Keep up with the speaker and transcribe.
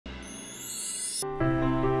We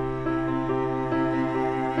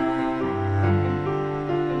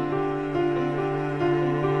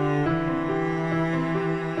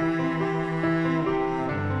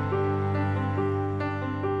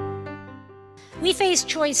face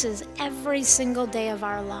choices every single day of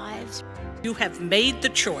our lives. You have made the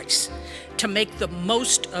choice to make the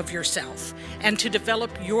most of yourself and to develop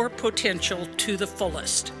your potential to the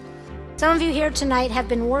fullest. Some of you here tonight have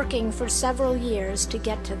been working for several years to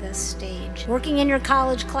get to this stage. Working in your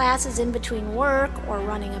college classes in between work, or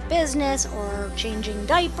running a business, or changing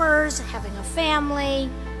diapers, having a family,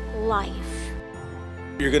 life.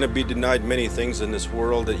 You're going to be denied many things in this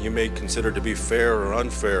world that you may consider to be fair or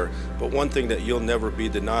unfair, but one thing that you'll never be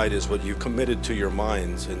denied is what you've committed to your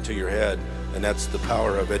minds and to your head, and that's the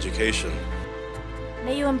power of education.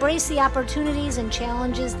 May you embrace the opportunities and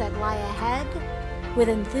challenges that lie ahead with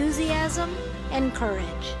enthusiasm and courage,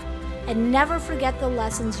 and never forget the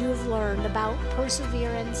lessons you have learned about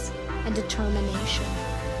perseverance and determination.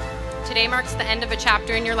 Today marks the end of a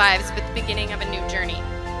chapter in your lives, but the beginning of a new journey.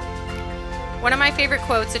 One of my favorite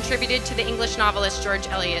quotes, attributed to the English novelist George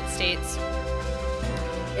Eliot, states,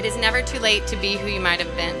 "It is never too late to be who you might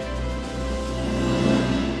have been."